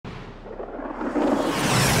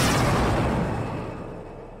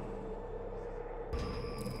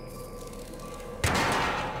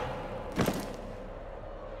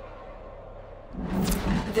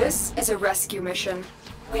This is a rescue mission.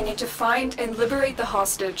 We need to find and liberate the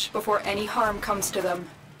hostage before any harm comes to them.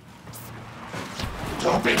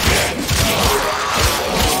 Don't begin!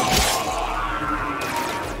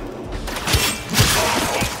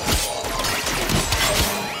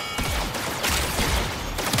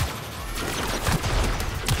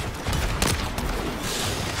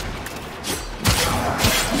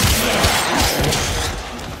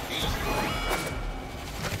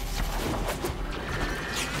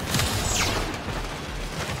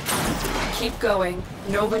 Keep going.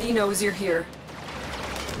 Nobody knows you're here.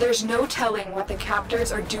 There's no telling what the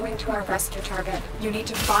captors are doing to our rescue target. You need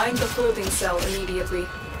to find the holding cell immediately.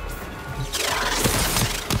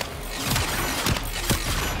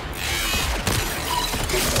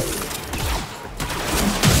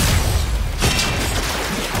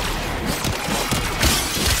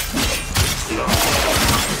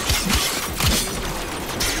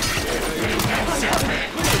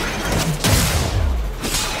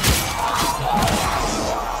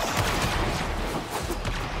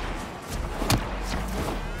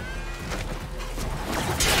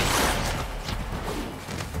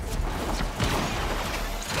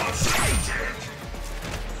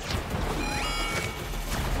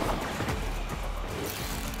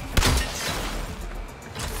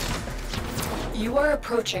 You are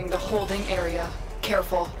approaching the holding area.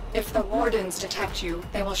 Careful. If the wardens detect you,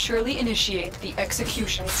 they will surely initiate the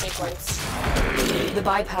execution sequence. The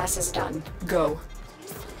bypass is done. Go.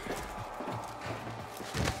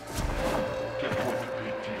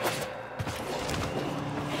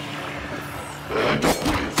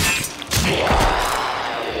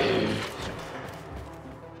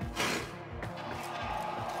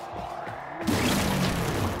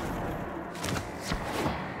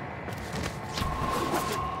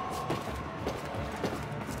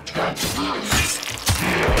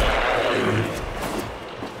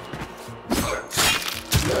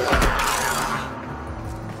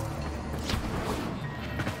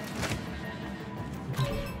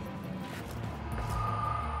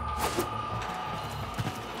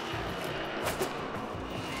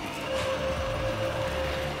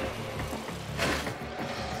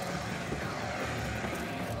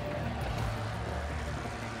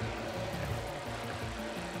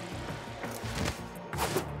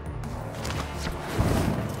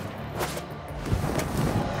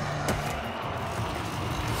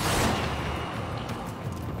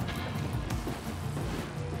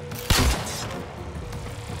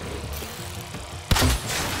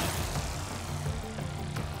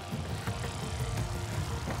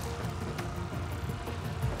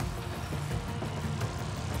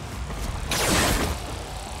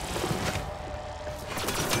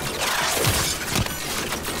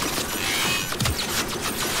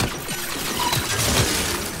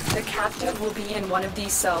 Captive will be in one of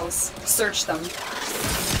these cells. Search them.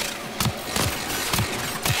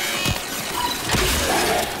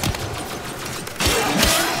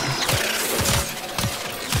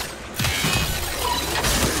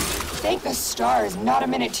 Thank the stars, not a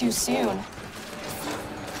minute too soon.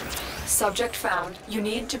 Subject found. You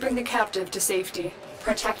need to bring the captive to safety.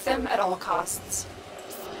 Protect them at all costs.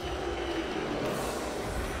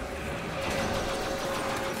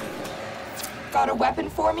 Got a weapon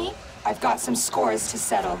for me? I've got some scores to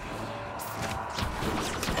settle.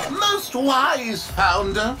 Most wise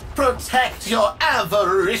founder, protect your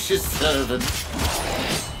avaricious servant.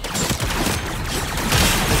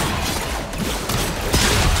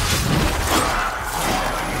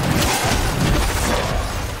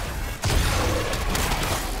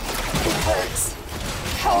 It hurts.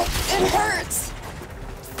 Help, it hurts!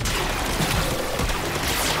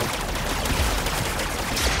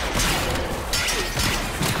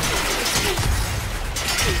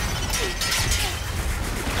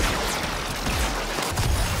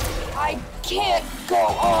 I can't go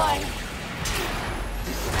on.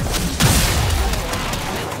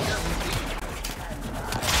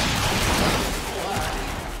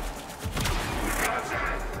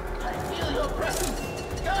 I feel your presence.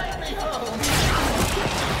 Guide me home.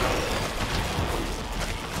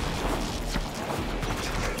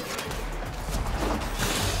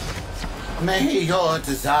 May your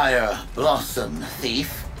desire blossom,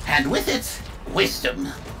 thief, and with it, wisdom.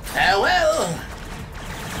 Farewell!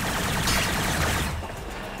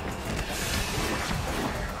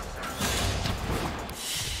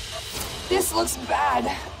 This looks bad.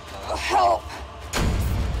 Help!